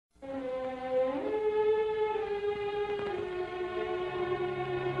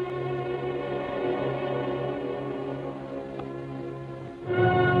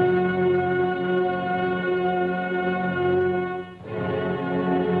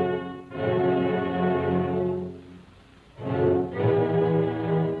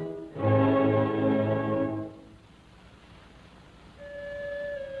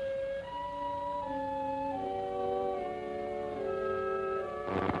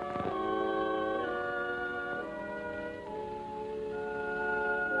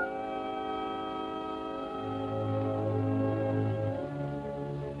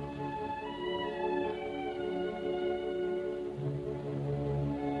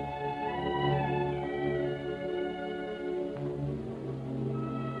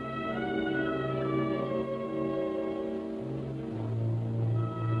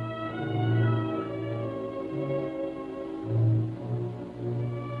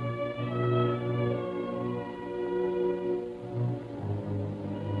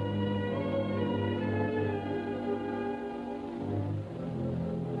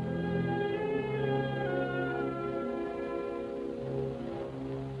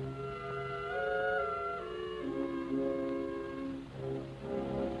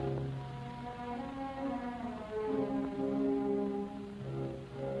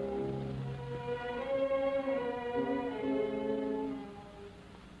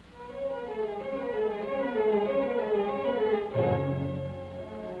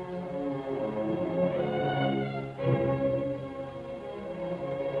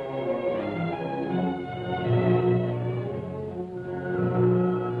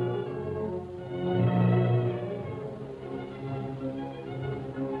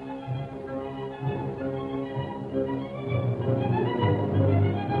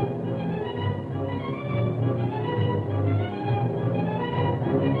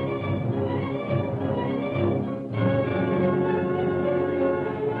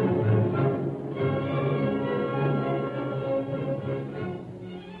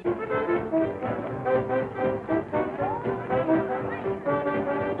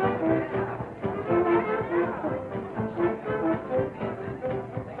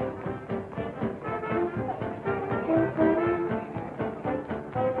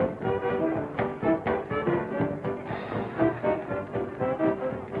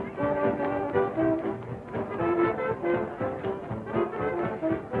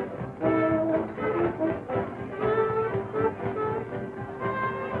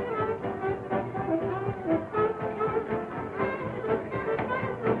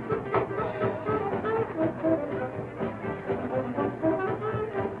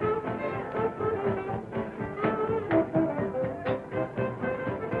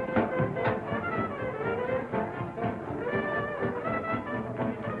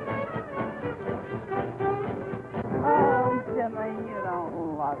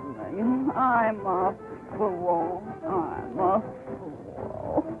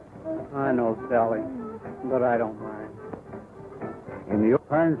Sally, but I don't mind. And your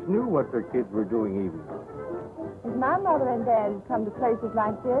parents knew what their kids were doing even. If my mother and dad had come to places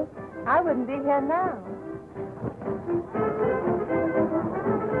like this, I wouldn't be here now.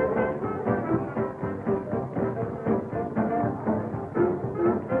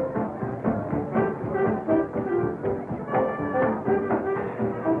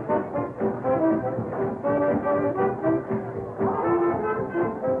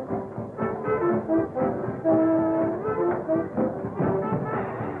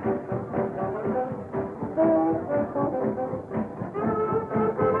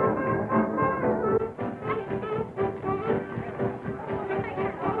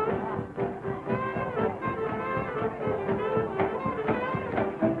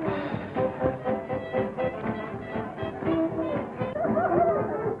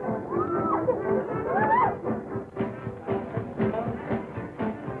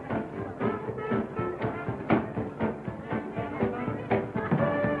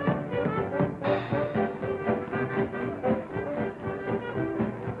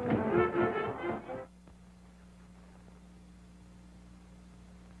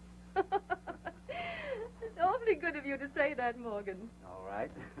 Morgan. All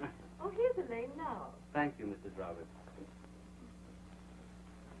right. Oh, here's Elaine now. Thank you, Mrs. Roberts.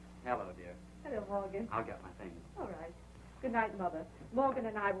 Hello, dear. Hello, Morgan. I'll get my things. All right. Good night, Mother. Morgan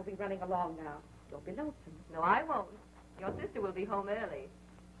and I will be running along now. Don't be lonesome. No, I won't. Your sister will be home early.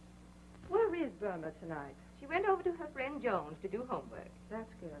 Where is Burma tonight? She went over to her friend Jones to do homework.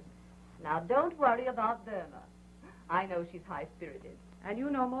 That's good. Now, don't worry about Burma. I know she's high-spirited. And you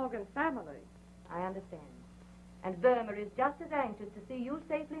know Morgan's family. I understand. And Burma is just as anxious to see you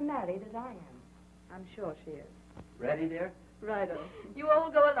safely married as I am. I'm sure she is. Ready, dear? Righto. You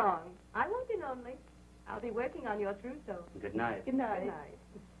all go along. I won't be lonely. I'll be working on your trousseau. Good night. Good night. Good night.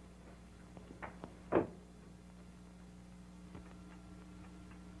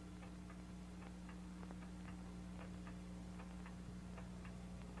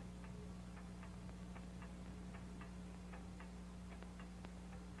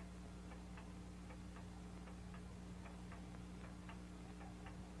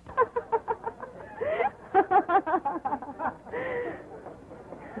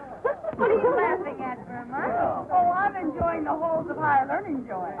 What are you laughing at, Burma? Oh, I'm enjoying the holes of higher learning,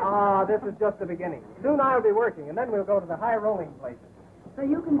 Joy. Ah, this is just the beginning. Soon I'll be working, and then we'll go to the high rolling places. So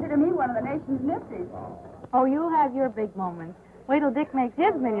you consider me one of the nation's nifties? Oh, you'll have your big moments. Wait till Dick makes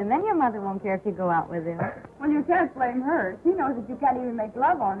his million, then your mother won't care if you go out with him. Well, you can't blame her. She knows that you can't even make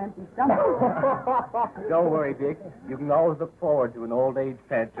love on an empty stomach. Don't worry, Dick. You can always look forward to an old age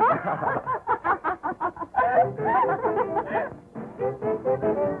pension.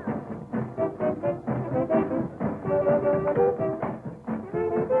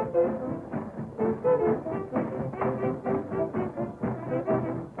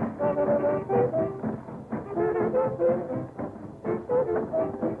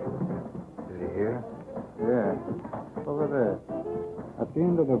 Did you hear? Yeah. Over there. At the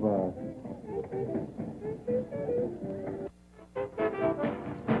end of the bar.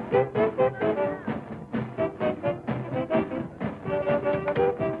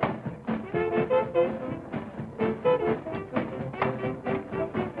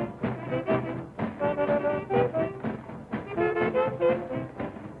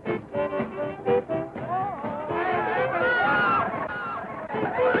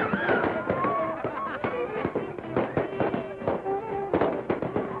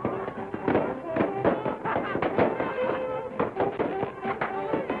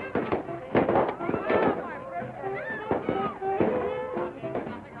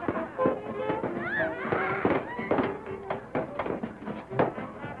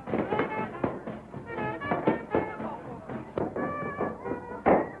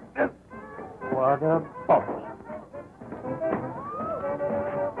 What a bubble.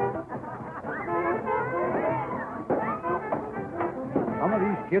 Some of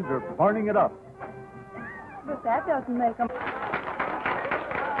these kids are burning it up. But that doesn't make them...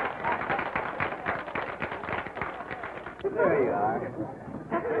 There you are.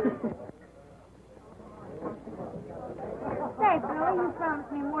 Say, Billy, you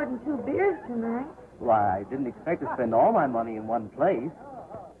promised me more than 2 beers tonight. Why, I didn't expect to spend all my money in one place.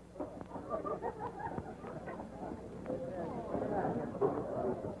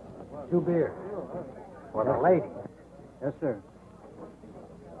 Two beers. For the lady. Yes, sir.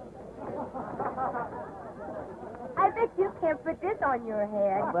 I bet you can't put this on your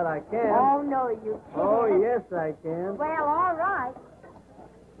head. But I can. Oh, no, you can't. Oh, yes, I can. Well, all right.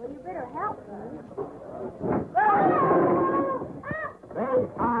 Well, you better help me. Very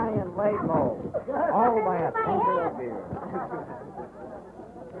high and laid low. All by a finger of beer.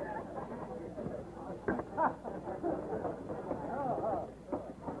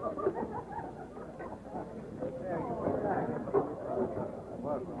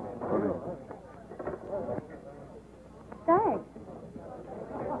 Thanks.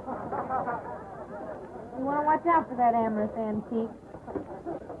 You want to watch out for that amorous antique.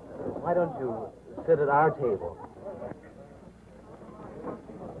 Why don't you sit at our table?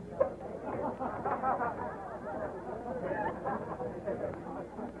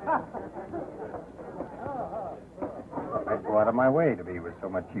 I'd go out of my way to be with so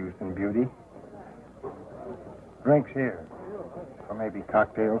much youth and beauty. Drinks here. Or maybe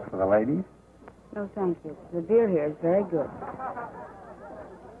cocktails for the ladies? No, thank you. The beer here is very good.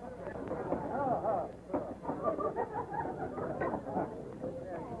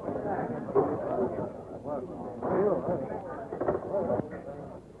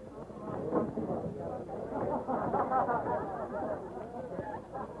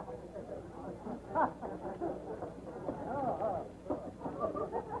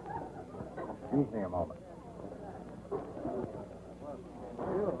 Excuse me a moment.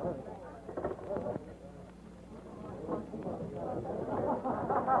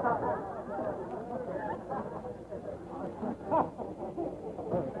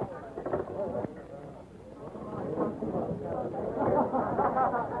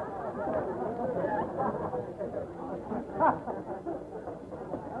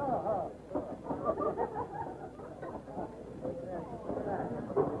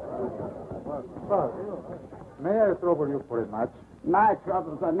 May I trouble you for a match? My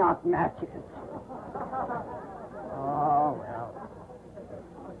troubles are not matches. Oh, well.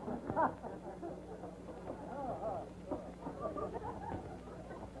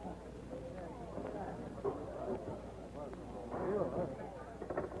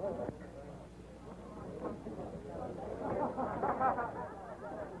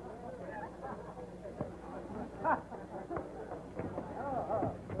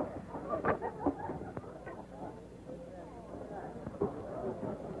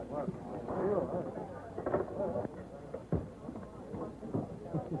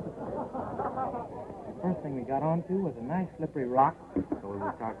 First thing we got onto was a nice slippery rock, so we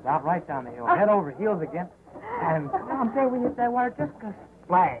started out right down the hill, head over heels again, and I'm afraid we hit that water just a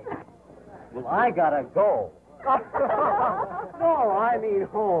splash. Well, I gotta go. No, I mean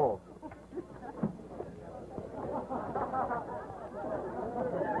home.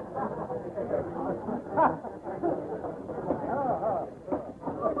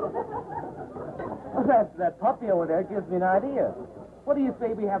 That puppy over there gives me an idea. What do you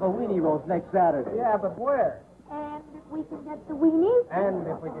say we have a weenie roast next Saturday? Yeah, but where? And if we can get the weenies? And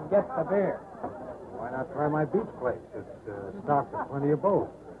if we can get the beer. Why not try my beach place? It's stocked with plenty of both.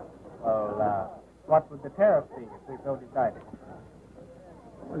 Well, what would the tariff be if we so decided?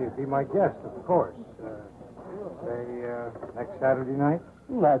 Well, you'd be my guest, of course. Say, next Saturday night?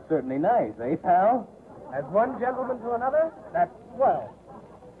 Well, that's certainly nice, eh, pal? As one gentleman to another, that's swell.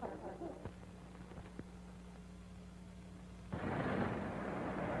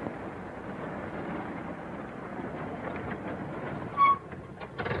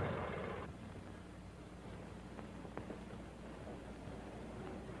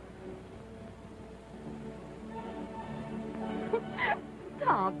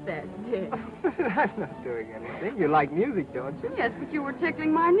 Stop that, Dick. I'm not doing anything. You like music, don't you? Yes, but you were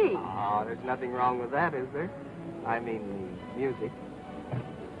tickling my knee. Oh, there's nothing wrong with that, is there? I mean, the music.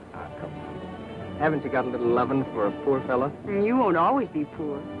 Ah, come on. Haven't you got a little lovin' for a poor fella? You won't always be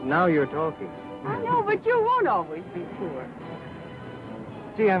poor. Now you're talking. I know, but you won't always be poor.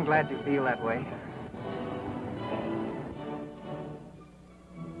 Gee, I'm glad you feel that way.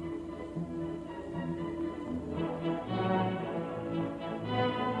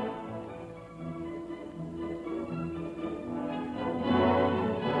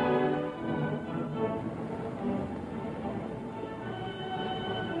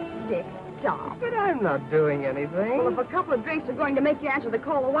 Dick, stop. But I'm not doing anything. Well, if a couple of drinks are going to make you answer the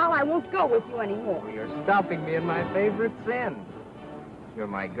call a while, I won't go with you anymore. You're stopping me in my favorite sin. You're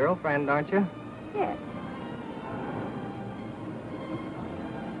my girlfriend, aren't you? Yes.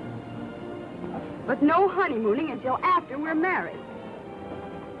 But no honeymooning until after we're married.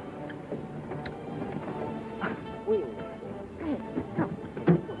 Come.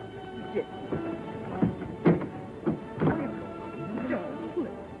 Dick.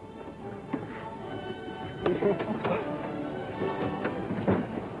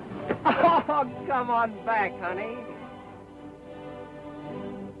 Oh, come on back, honey.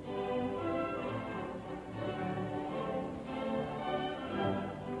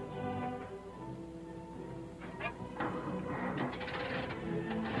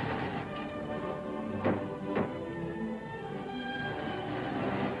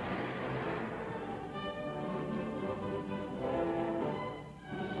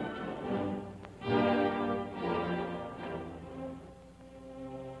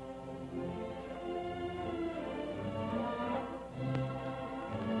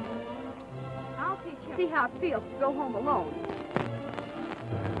 see how it feels to go home alone.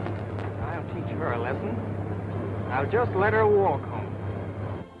 I'll teach her a lesson. I'll just let her walk home.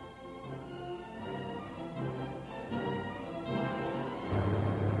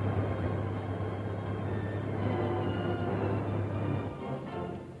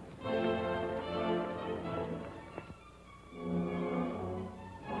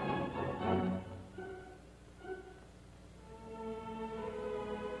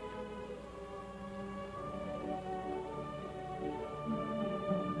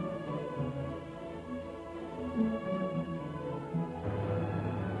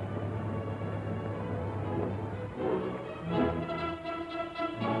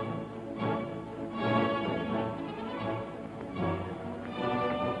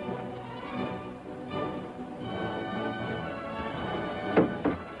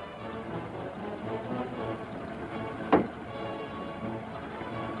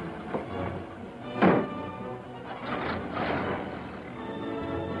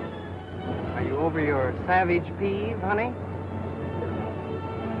 Over your savage peeve, honey?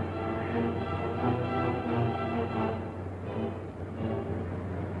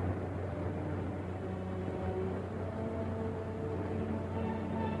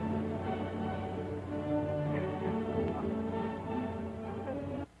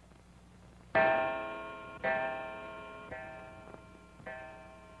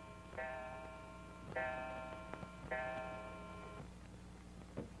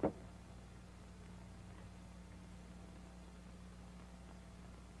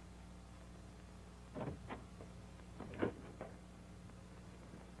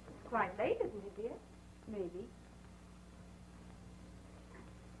 Quite late, isn't it, dear? Maybe.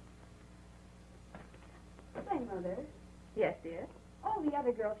 Say, Mother, Yes, dear. all the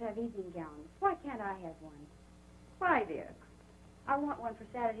other girls have evening gowns. Why can't I have one? Why, dear? I want one for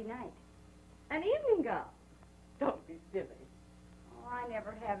Saturday night. An evening gown. Don't be silly. Oh, I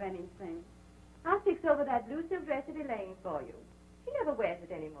never have anything. I'll fix over that blue silk dress of Elaine's for you. She never wears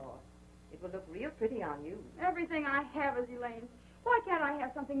it anymore. It will look real pretty on you. Everything I have is Elaine's. Why can't I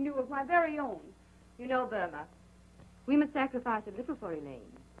have something new of my very own? You know, Burma, we must sacrifice a little for Elaine.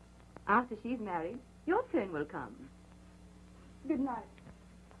 After she's married, your turn will come. Good night.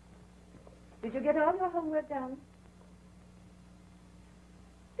 Did you get all your homework done?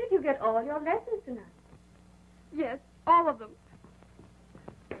 Did you get all your lessons tonight? Yes, all of them.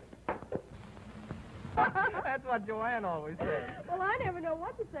 That's what Joanne always says. Well, I never know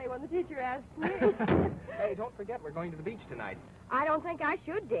what to say when the teacher asks me. Hey, don't forget, we're going to the beach tonight. I don't think I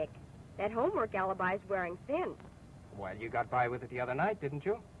should, Dick. That homework alibi's wearing thin. Well, you got by with it the other night, didn't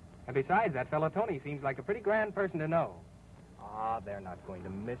you? And besides, that fellow Tony seems like a pretty grand person to know. Ah, they're not going to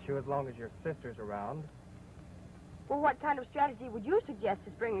miss you as long as your sister's around. Well, what kind of strategy would you suggest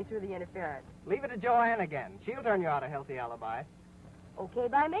to spring me through the interference? Leave it to Joanne again. She'll turn you out a healthy alibi. Okay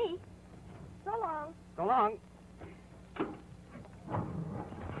by me. So long. So long.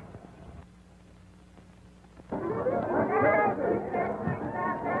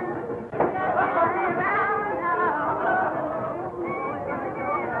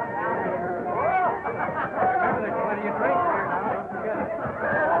 Remember, there's plenty of drinks here now. Don't forget it.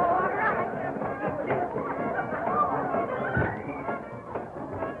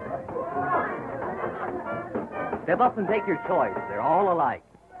 Step up and take your choice. They're all alike.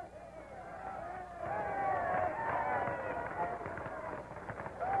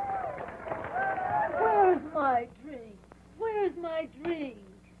 Where's my drink? Where's my drink?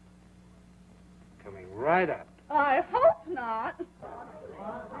 Coming right up. I hope not.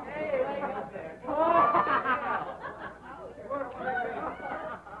 Hey, wake up there.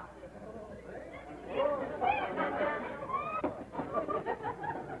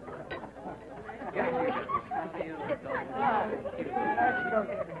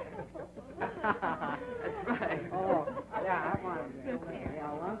 That's right. Oh, yeah, I want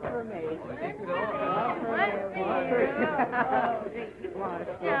yeah, one for me. One for me. One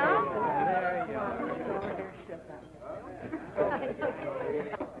for me. There you are.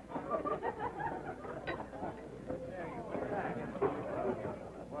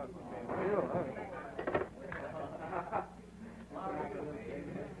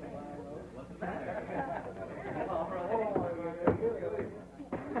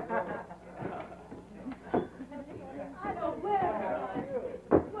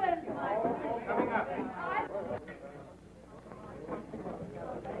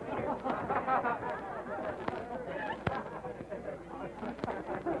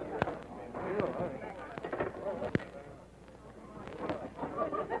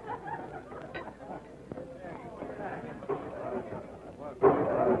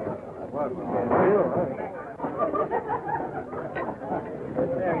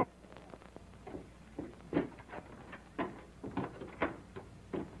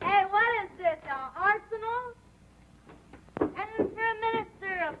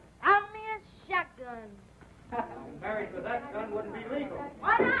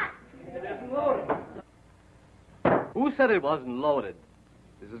 Who said it wasn't loaded?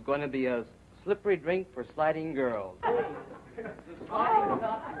 This is going to be a slippery drink for sliding girls. Slippery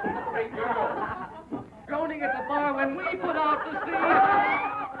girls. Droning at the bar when we put out the scene.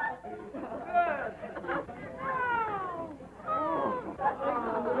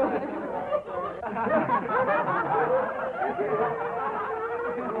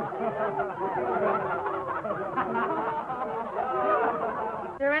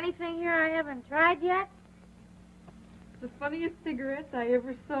 Is there anything here I haven't tried yet? The funniest cigarettes I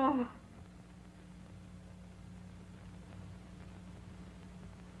ever saw.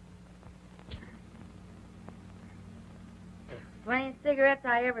 Funniest cigarettes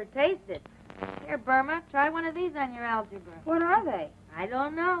I ever tasted. Here, Burma, try one of these on your algebra. What are they? I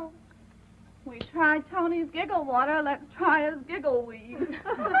don't know. We tried Tony's giggle water. Let's try his giggle weed.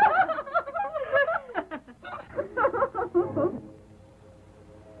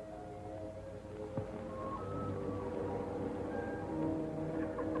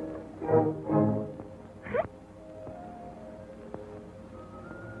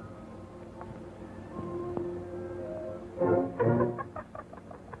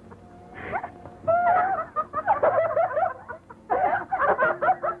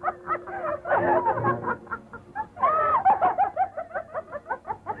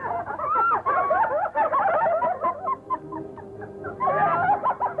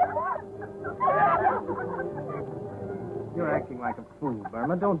 You're acting like a fool,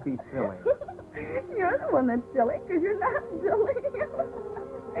 Burma. Don't be silly. You're the one that's silly, because you're not silly.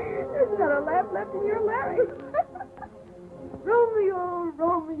 There's not a laugh left in your larynx. Romeo,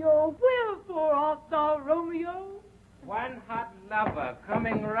 Romeo, wherefore art thou Romeo? One hot lover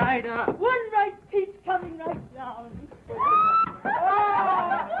coming right up. One right peach coming right down.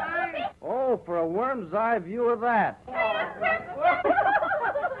 Oh, for a worm's eye view of that.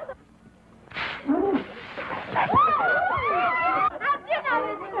 How'd you know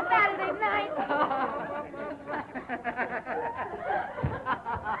this was Saturday night?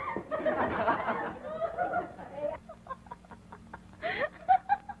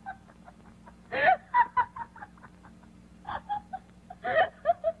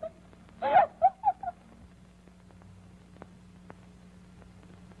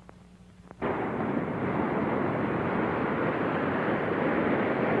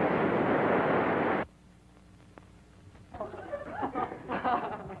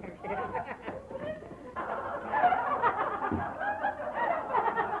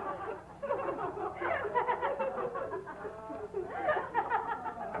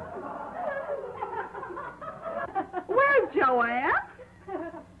 Where's Joanne?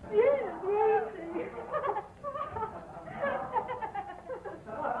 Yes, where is he?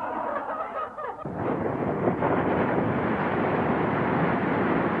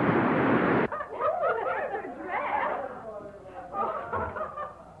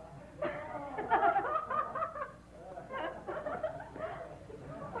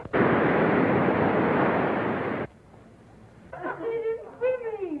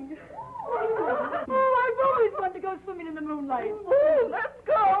 Swimming. Oh, I've always wanted to go swimming in the moonlight. Ooh, let's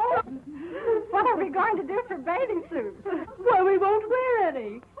go. What are we going to do for bathing suits? Well, we won't wear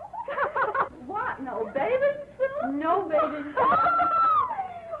any. What? No bathing suit? No bathing suit.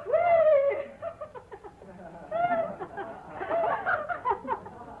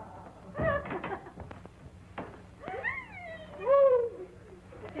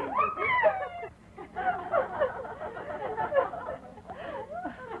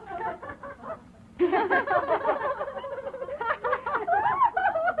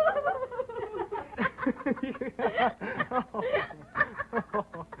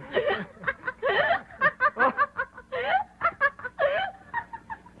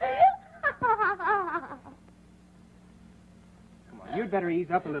 Come on, you'd better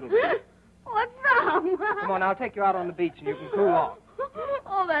ease up a little bit. What's wrong? Come on, I'll take you out on the beach and you can cool off.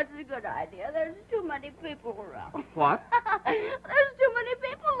 Oh, that's a good idea. There's too many people around. What? There's too many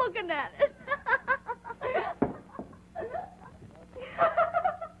people looking at it.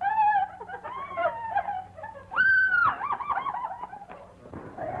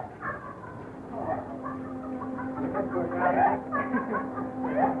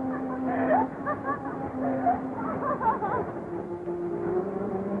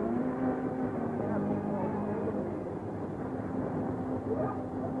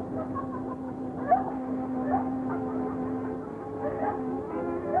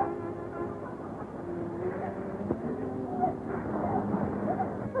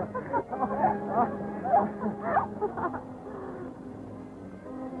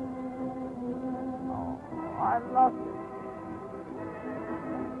 I lost it.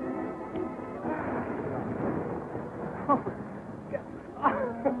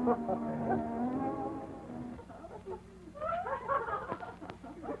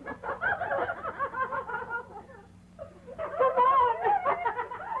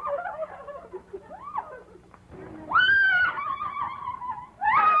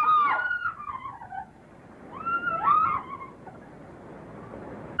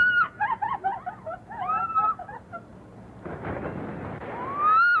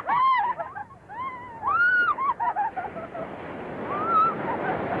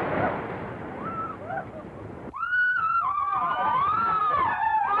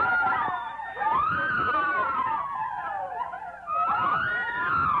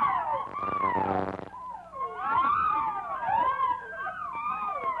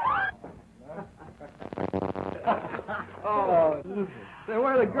 Say,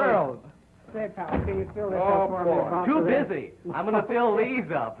 where are the girls? Say, pal, can you fill this up for me? About Too today? busy. I'm going to fill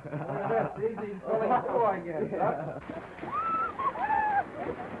these up. That's easy filling too, I guess.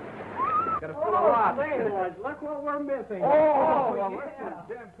 Gotta fill a lot. Say, boys, look what we're missing. Oh, well, yeah. listen,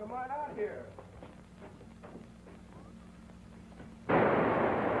 Jim, come on out here.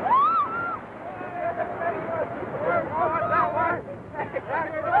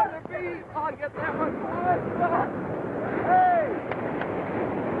 I'll get that one.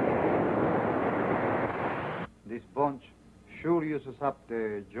 This bunch sure uses up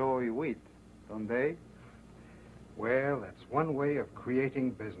the joy wheat, don't they? Well, that's one way of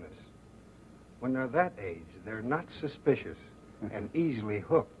creating business. When they're that age, they're not suspicious and easily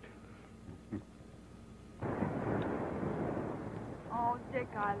hooked. Oh, Dick,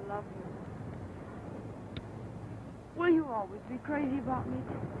 I love you. Will you always be crazy about me?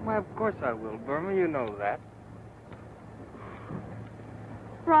 Why, of course I will, Burma. You know that.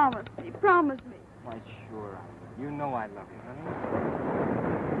 Promise me, promise me. Why, sure I will. You know I love you, honey.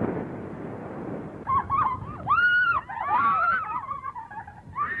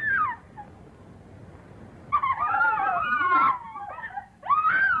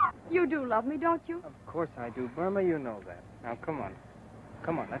 You do love me, don't you? Of course I do, Burma. You know that. Now, come on.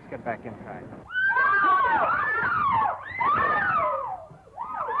 Come on, let's get back inside.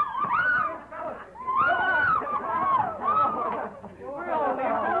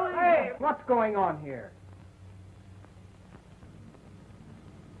 Hey, what's going on here?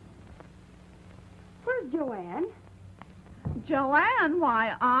 Where's Joanne? Joanne,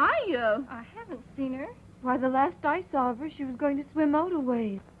 why, I haven't seen her. Why, the last I saw of her, she was going to swim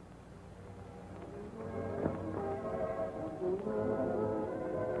motorways.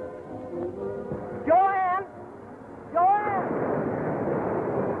 Joanne! Joanne!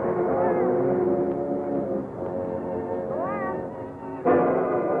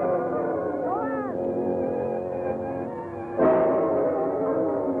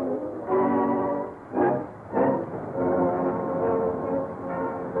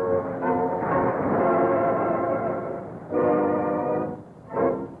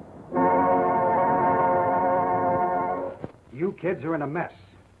 You kids are in a mess.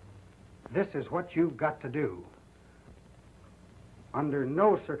 This is what you've got to do. Under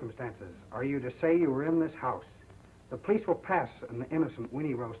no circumstances are you to say you were in this house. The police will pass an innocent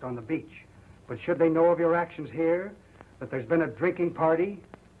Winnie roast on the beach. But should they know of your actions here, that there's been a drinking party,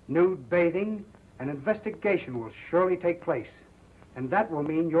 nude bathing, an investigation will surely take place. And that will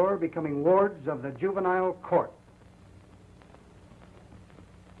mean you're becoming wards of the juvenile court.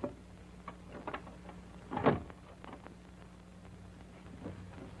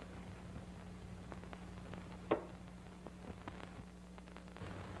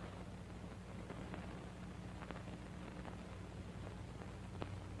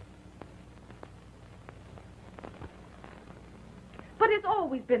 But it's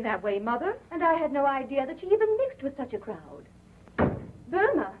always been that way, Mother. And I had no idea that she even mixed with such a crowd.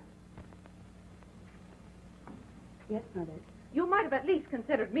 Burma. Yes, Mother. You might have at least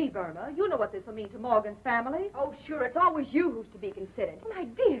considered me, Burma. You know what this will mean to Morgan's family. Oh, sure, it's always you who's to be considered. Oh, my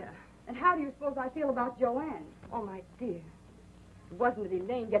dear. And how do you suppose I feel about Joanne? Oh, my dear. If it wasn't that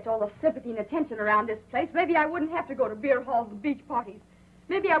Elaine gets all the sympathy and attention around this place, maybe I wouldn't have to go to beer halls and beach parties.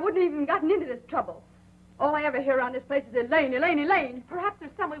 Maybe I wouldn't have even gotten into this trouble. All I ever hear around this place is Elaine, Elaine, Elaine. Perhaps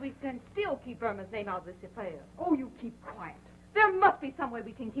there's some way we can still keep Burma's name out of this affair. Oh, you keep quiet. There must be some way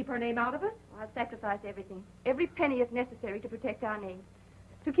we can keep her name out of it. I'll sacrifice everything. Every penny is necessary to protect our name.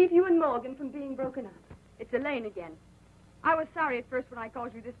 To keep you and Morgan from being broken up. It's Elaine again. I was sorry at first when I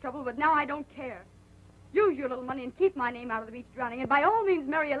caused you this trouble, but now I don't care. Use your little money and keep my name out of the beach drowning, and by all means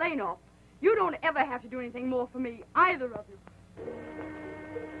marry Elaine off. You don't ever have to do anything more for me, either of you.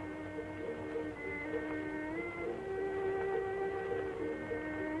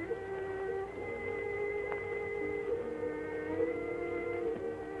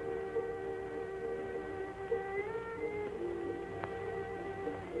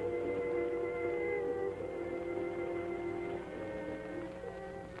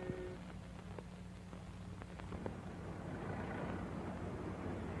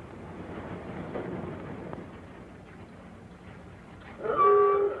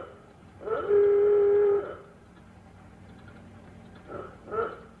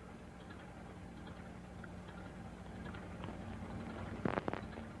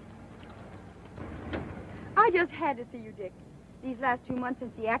 just had to see you, Dick. These last 2 months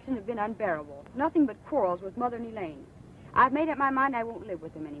since the accident have been unbearable. Nothing but quarrels with Mother and Elaine. I've made up my mind I won't live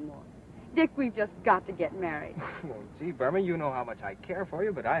with him anymore. Dick, we've just got to get married. Well, gee, Burma, you know how much I care for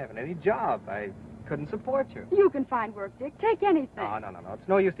you, but I haven't any job. I couldn't support you. You can find work, Dick. Take anything. No. It's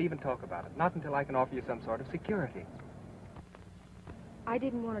no use to even talk about it. Not until I can offer you some sort of security. I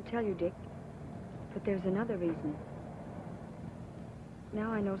didn't want to tell you, Dick, but there's another reason.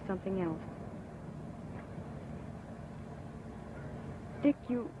 Now I know something else. Dick,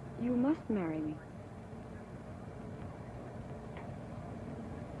 you must marry me.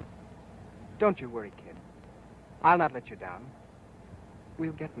 Don't you worry, kid. I'll not let you down.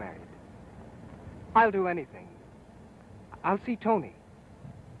 We'll get married. I'll do anything. I'll see Tony.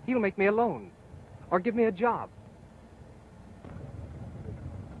 He'll make me a loan or give me a job.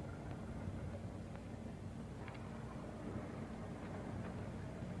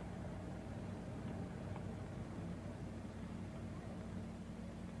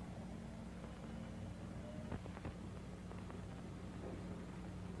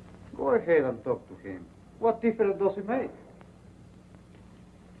 Go ahead and talk to him. What difference does it make?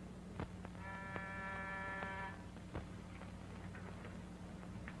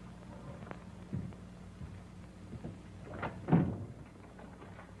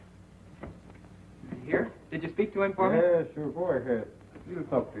 Here? Did you speak to him for me? Yeah, sure. Go ahead. He'll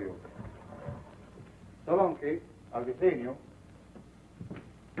talk to you. So long, Kate. I'll be seeing you.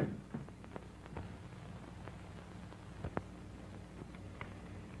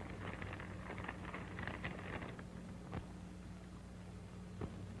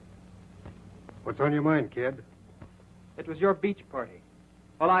 What's on your mind, kid? It was your beach party.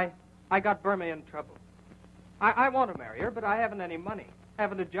 Well, I got Burma in trouble. I want to marry her, but I haven't any money.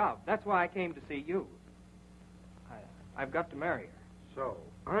 Haven't a job. That's why I came to see you. I've got to marry her. So,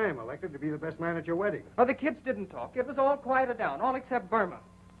 I'm elected to be the best man at your wedding. Oh, the kids didn't talk. It was all quieted down, all except Burma.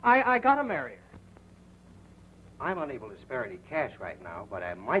 I got to marry her. I'm unable to spare any cash right now, but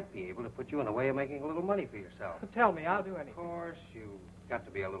I might be able to put you in a way of making a little money for yourself. Tell me, I'll do anything. Of course, you've got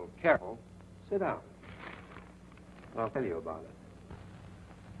to be a little careful. Sit down. I'll tell you about it.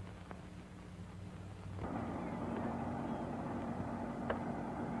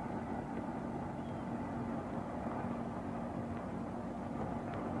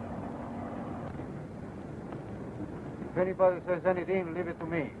 If anybody says anything, leave it to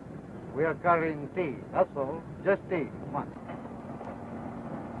me. We are carrying tea. That's all. Just tea. Come on.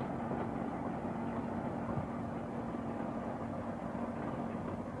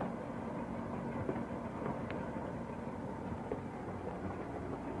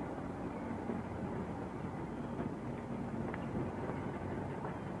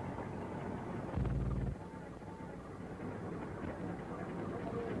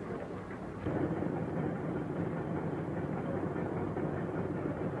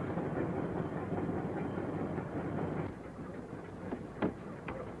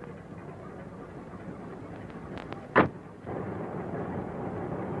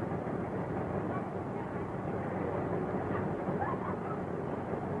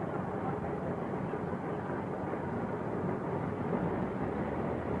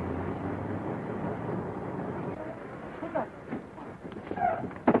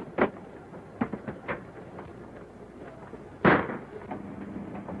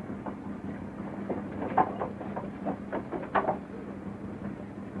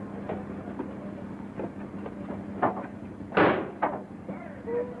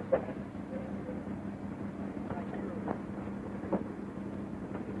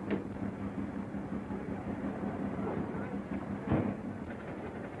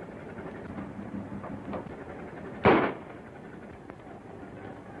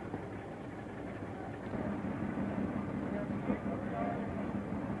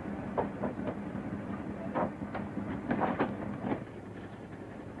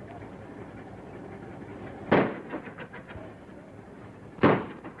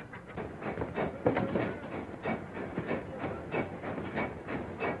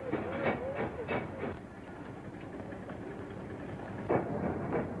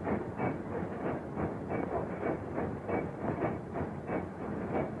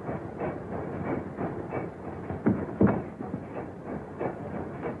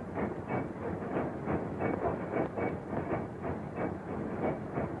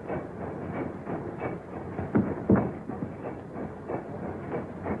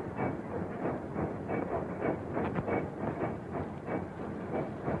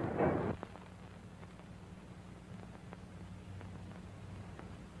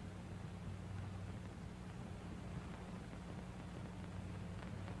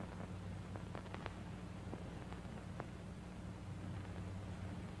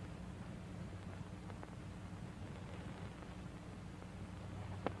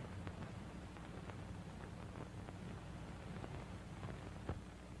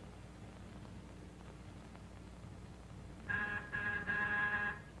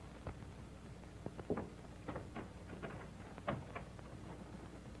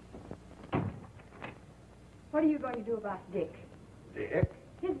 What are you going to do about Dick? Dick?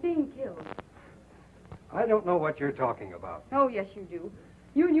 His being killed. I don't know what you're talking about. Oh, yes, you do.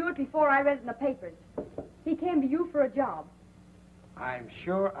 You knew it before I read it in the papers. He came to you for a job. I'm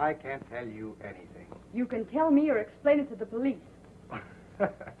sure I can't tell you anything. You can tell me or explain it to the police.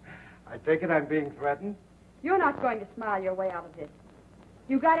 I take it I'm being threatened? You're not going to smile your way out of this.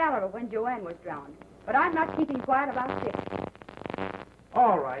 You got out of it when Joanne was drowned. But I'm not keeping quiet about Dick.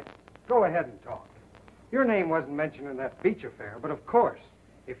 All right. Go ahead and talk. Your name wasn't mentioned in that beach affair, but of course,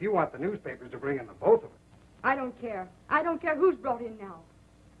 if you want the newspapers to bring in the both of us. I don't care. I don't care who's brought in now.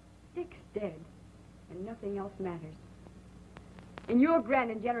 Dick's dead, and nothing else matters. In your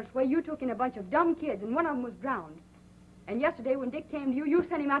grand and generous way, you took in a bunch of dumb kids, and one of them was drowned. And yesterday, when Dick came to you, you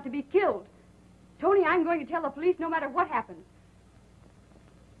sent him out to be killed. Tony, I'm going to tell the police no matter what happens.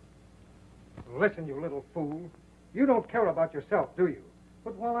 Listen, you little fool. You don't care about yourself, do you?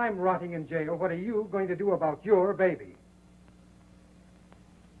 But while I'm rotting in jail, what are you going to do about your baby?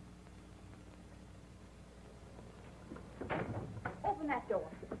 Open that door.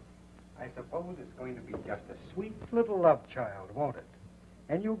 I suppose it's going to be just a sweet little love child, won't it?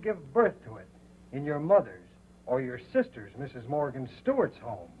 And you'll give birth to it in your mother's or your sister's, Mrs. Morgan Stewart's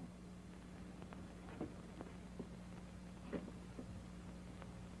home.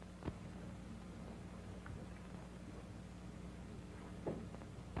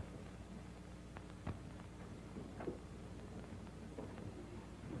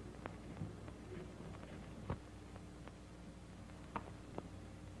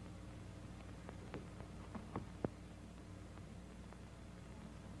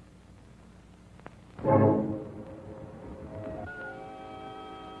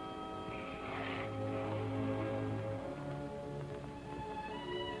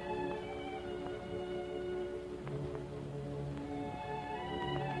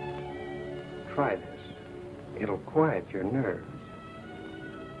 Try this. It'll quiet your nerves.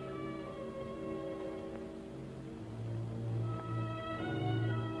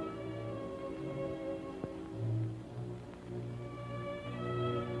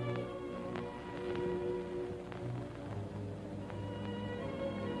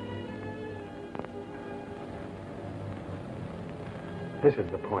 This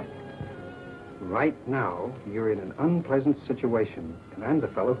is the point. Right now, you're in an unpleasant situation, and I'm the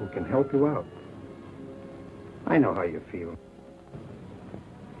fellow who can help you out. I know how you feel.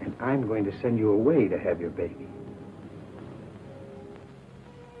 And I'm going to send you away to have your baby.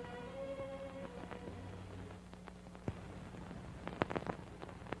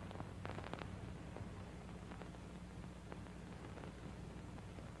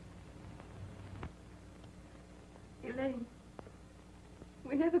 Elaine,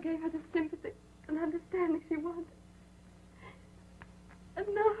 we never gave her the sympathy and understanding she wanted. And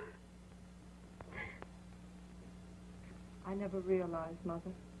now... I never realized,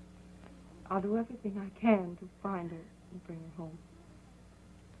 Mother. I'll do everything I can to find her and bring her home.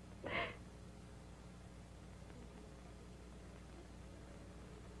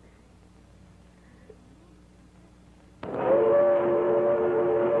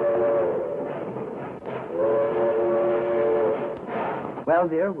 Well,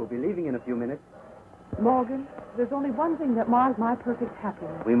 dear, we'll be leaving in a few minutes. Morgan, there's only one thing that mars my perfect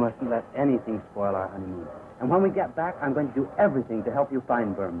happiness. We mustn't let anything spoil our honeymoon. And when we get back, I'm going to do everything to help you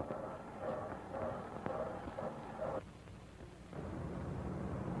find Burma.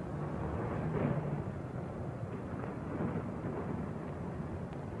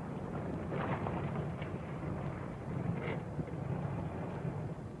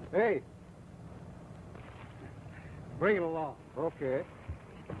 Hey. Bring it along. Okay.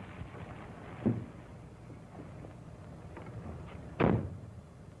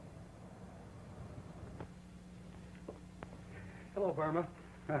 Hello, Burma.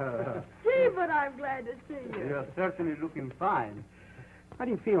 Gee, but I'm glad to see you. You're certainly looking fine. How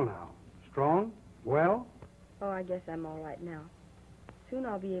do you feel now? Strong? Well? Oh, I guess I'm all right now. Soon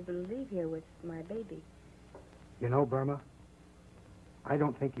I'll be able to leave here with my baby. You know, Burma, I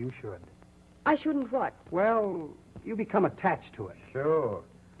don't think you should. I shouldn't what? Well, you become attached to it. Sure.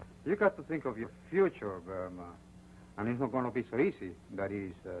 You got to think of your future, Burma. And it's not going to be so easy. That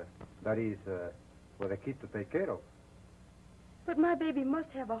is for the kid to take care of. But my baby must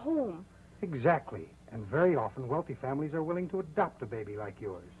have a home. Exactly. And very often, wealthy families are willing to adopt a baby like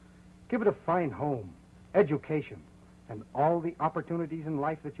yours. Give it a fine home, education, and all the opportunities in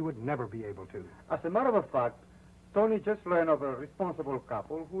life that you would never be able to. As a matter of fact, Tony just learned of a responsible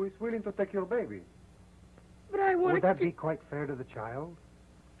couple who is willing to take your baby. But I want Would that be quite fair to the child?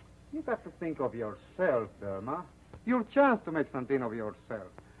 You got to think of yourself, Burma. Your chance to make something of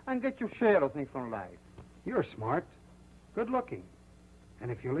yourself and get your share of things from life. You're smart, good looking. And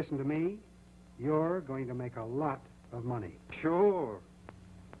if you listen to me, you're going to make a lot of money. Sure.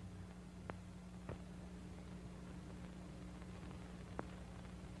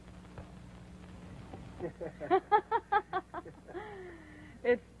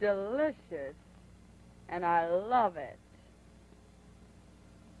 It's delicious. And I love it.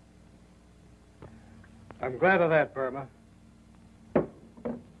 I'm glad of that, Burma.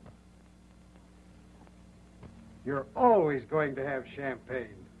 You're always going to have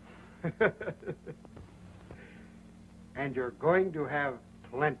champagne. And you're going to have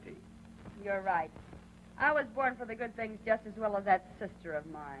plenty. You're right. I was born for the good things just as well as that sister of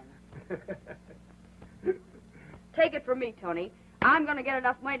mine. Take it from me, Tony. I'm going to get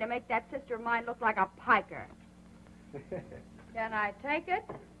enough money to make that sister of mine look like a piker. Can I take it?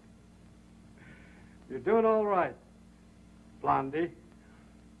 You're doing all right, Blondie.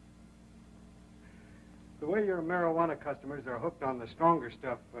 The way your marijuana customers are hooked on the stronger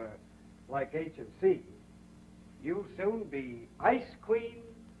stuff, like H&C, you'll soon be Ice Queen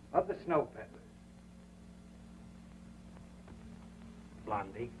of the Snow Peddlers.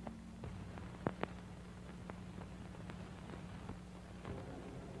 Blondie.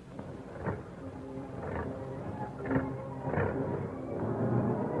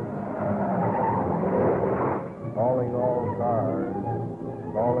 Calling all cars.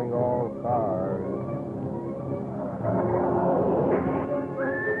 Calling all cars.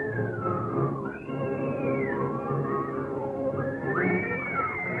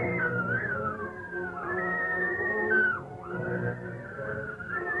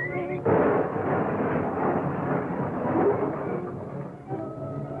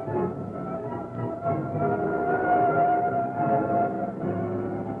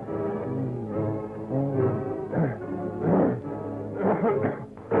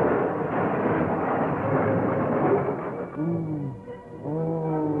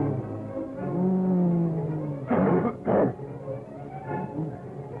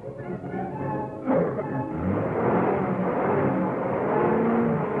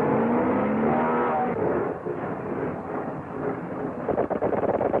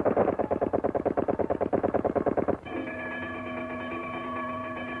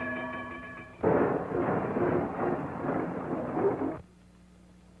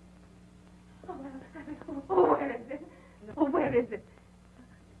 Where is it?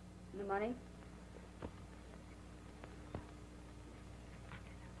 The money?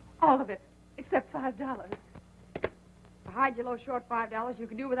 All of it, except $5. To hide your low short $5, you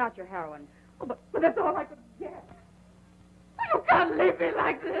can do without your heroin. Oh, but that's all I could get. You can't leave me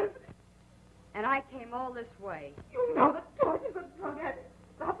like this. And I came all this way. You know the torture's a drug addict.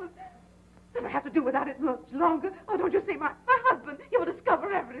 Stop it. Then I have to do without it much longer. Oh, don't you see, my husband, he will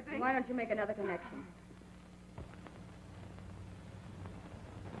discover everything. Why don't you make another connection?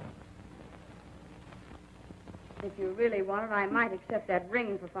 If you really want it, I might accept that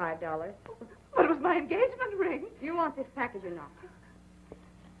ring for $5. But it was my engagement ring. Do you want this package or not?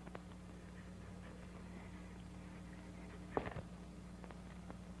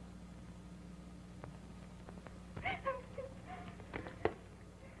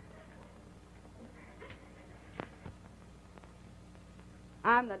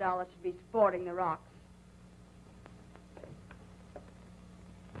 I'm the doll that should be sporting the rocks.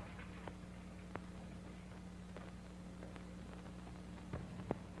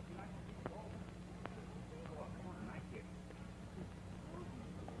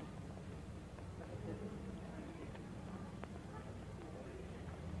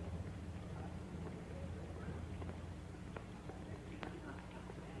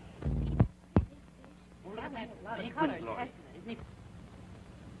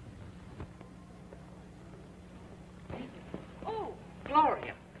 Oh,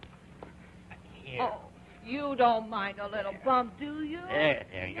 Gloria. Here. Oh, you don't mind a little bump, do you?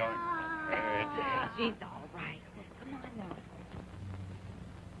 There you go. She's all right. Come on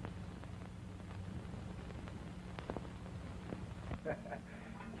now.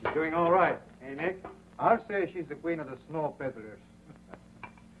 She's doing all right, eh, Nick? I'll say she's the queen of the snow peddlers.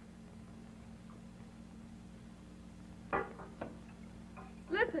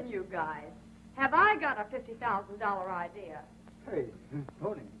 Listen, you guys. Have I got a $50,000 idea? Hey,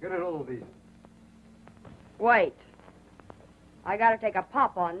 Tony, get it all these. Wait. I gotta take a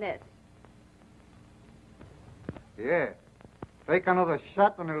pop on this. Yeah. Take another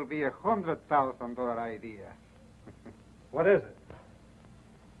shot and it'll be $100,000 idea. What is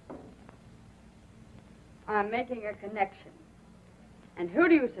it? I'm making a connection. And who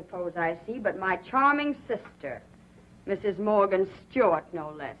do you suppose I see but my charming sister, Mrs. Morgan Stewart,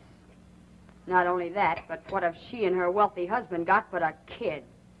 no less. Not only that, but what have she and her wealthy husband got but a kid?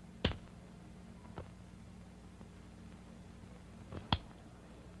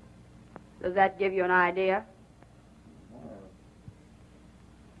 Does that give you an idea?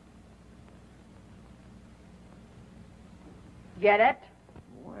 Get it?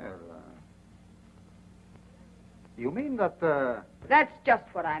 Well, you mean that, That's just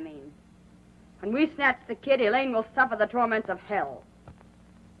what I mean. When we snatch the kid, Elaine will suffer the torments of hell.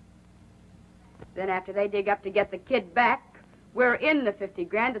 Then after they dig up to get the kid back, we're in the 50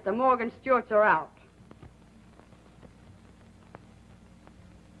 grand that the Morgan Stewarts are out.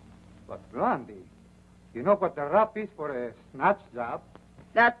 But Blondie, you know what the rap is for a snatch job?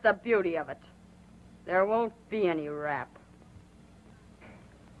 That's the beauty of it. There won't be any rap.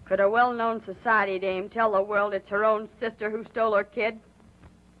 Could a well-known society dame tell the world it's her own sister who stole her kid?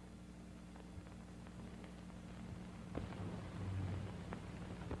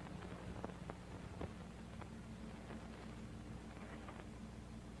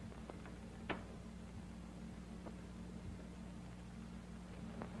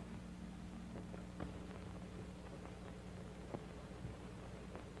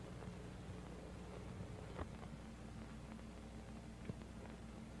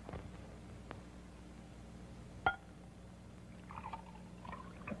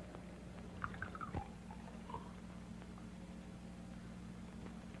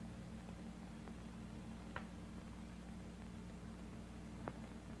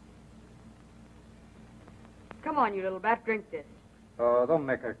 Come on, you little bat, drink this. Oh, don't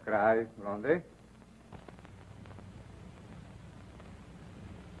make her cry, Blondie.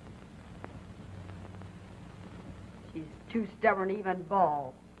 She's too stubborn to even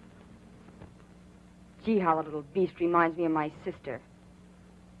bawl. Gee, how the little beast reminds me of my sister.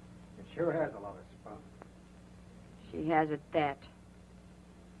 It sure has a lot of spunk. She has at that.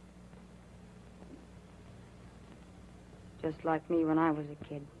 Just like me when I was a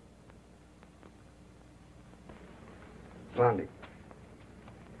kid. Blondie.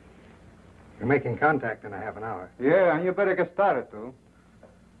 You're making contact in a half an hour. Yeah, and you better get started, too.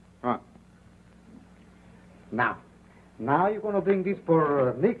 Come on. Now you're going to bring this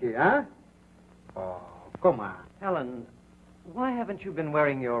for Nicky, huh? Oh, come on. Helen, why haven't you been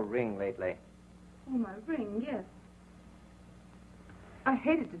wearing your ring lately? Oh, my ring, yes. I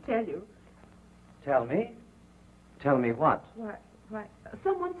hated to tell you. Tell me? Tell me what? Why,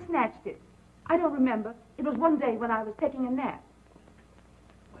 someone snatched it. I don't remember. It was one day when I was taking a nap.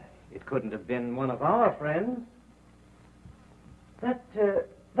 It couldn't have been one of our friends.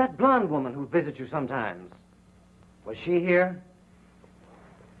 That blonde woman who visits you sometimes. Was she here?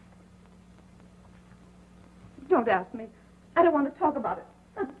 Don't ask me. I don't want to talk about it.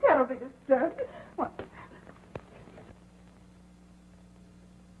 I'm terribly disturbed. What?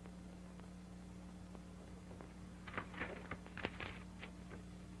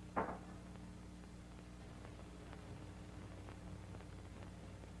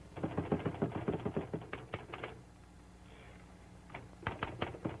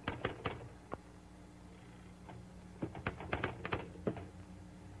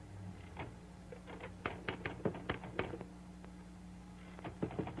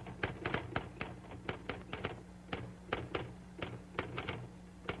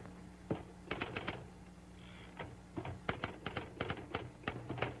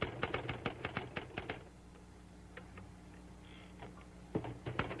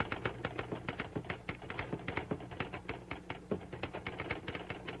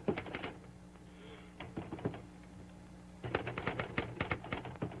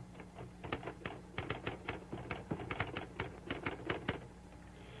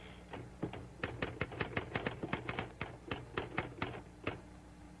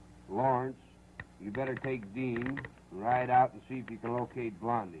 Lawrence, you better take Dean and ride out and see if you can locate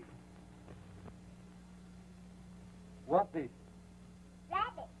Blondie. What this?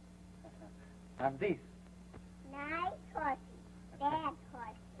 Rabbit. And this? Nice horsey. Bad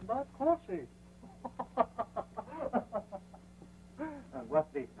horsey. But horsey. And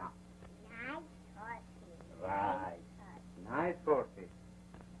what's this now? Nice horsey. Right. Nice horsey.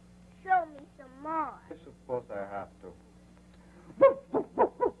 Show me some more. I suppose I have to. You're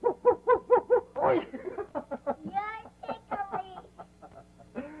tickly.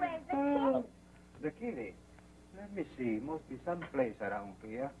 Where's the kitty? The kitty? Let me see. Must be some place around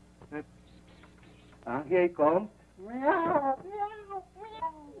here. Here he comes. Nice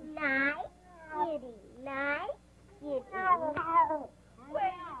kitty. Nice kitty. Where's the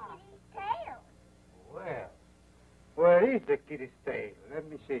kitty's tail? Well, where is the kitty's tail? Let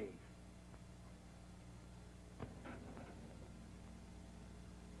me see.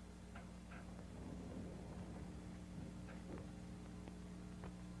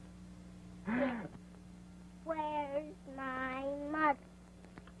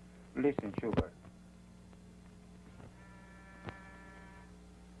 Listen, sugar.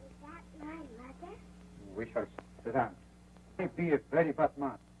 Is that my mother? We shall sit down. He may be a very bad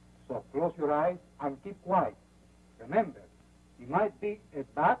man, so close your eyes and keep quiet. Remember, he might be a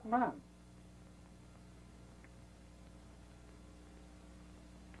bad man.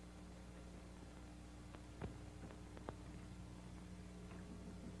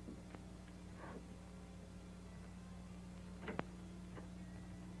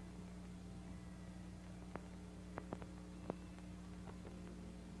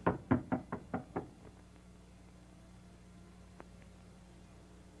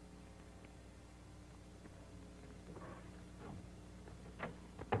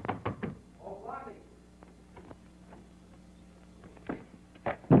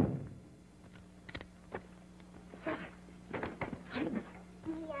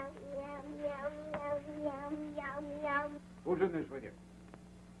 Who's in this with you?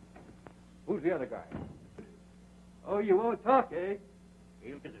 Who's the other guy? Oh, you won't talk, eh?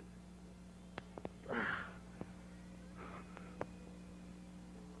 He'll get it.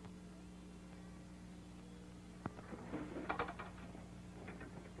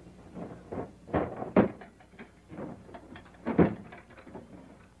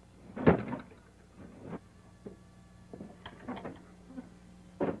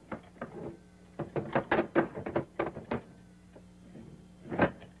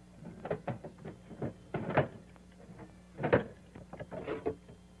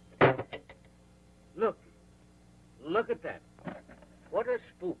 Look at that. What a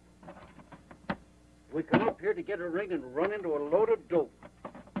spook. We come up here to get a ring and run into a load of dope.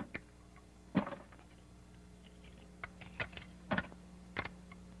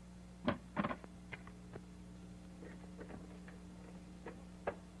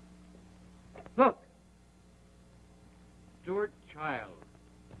 Look. Stuart Child.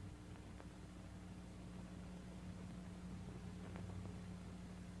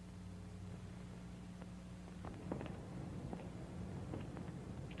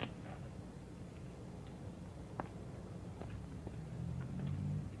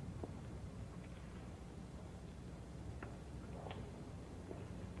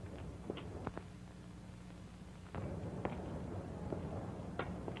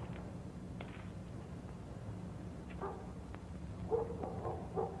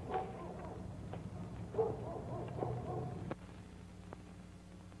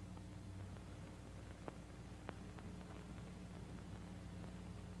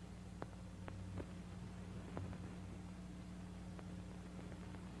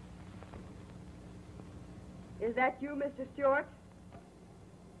 Is that you, Mr. Stewart?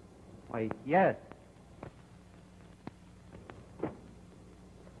 Why, yes.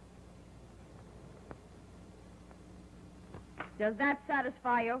 Does that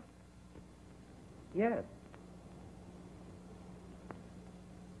satisfy you? Yes.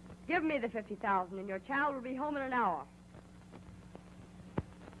 Give me the $50,000 and your child will be home in an hour.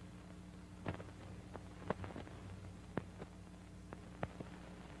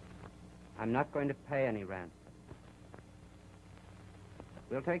 I'm not going to pay any ransom.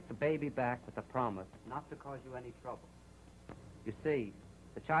 We'll take the baby back with a promise not to cause you any trouble. You see,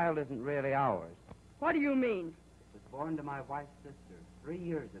 the child isn't really ours. What do you mean? It was born to my wife's sister 3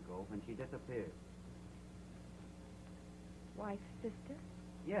 years ago when she disappeared. Wife's sister?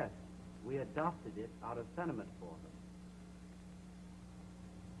 Yes, we adopted it out of sentiment for her.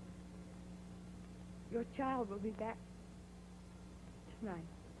 Your child will be back tonight.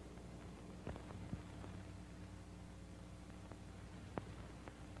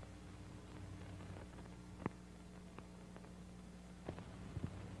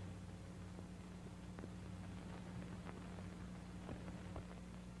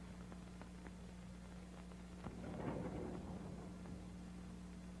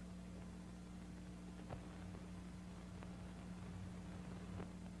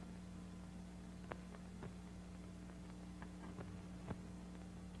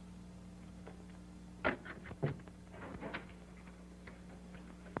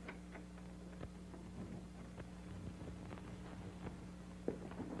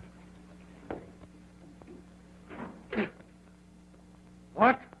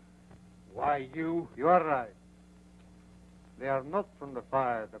 What? Why, you are right. They are not from the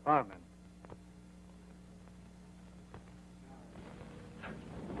fire department.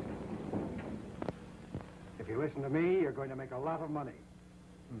 If you listen to me, you're going to make a lot of money.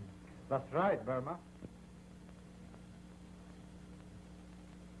 That's right, Burma.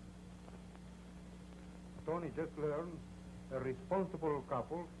 Tony just learned a responsible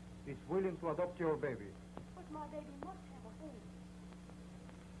couple is willing to adopt your baby. But my baby must have a home.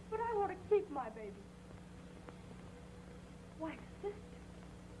 But I want to keep my baby. Why, sister.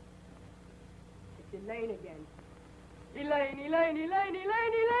 It's Elaine again. Elaine, Elaine, Elaine, Elaine.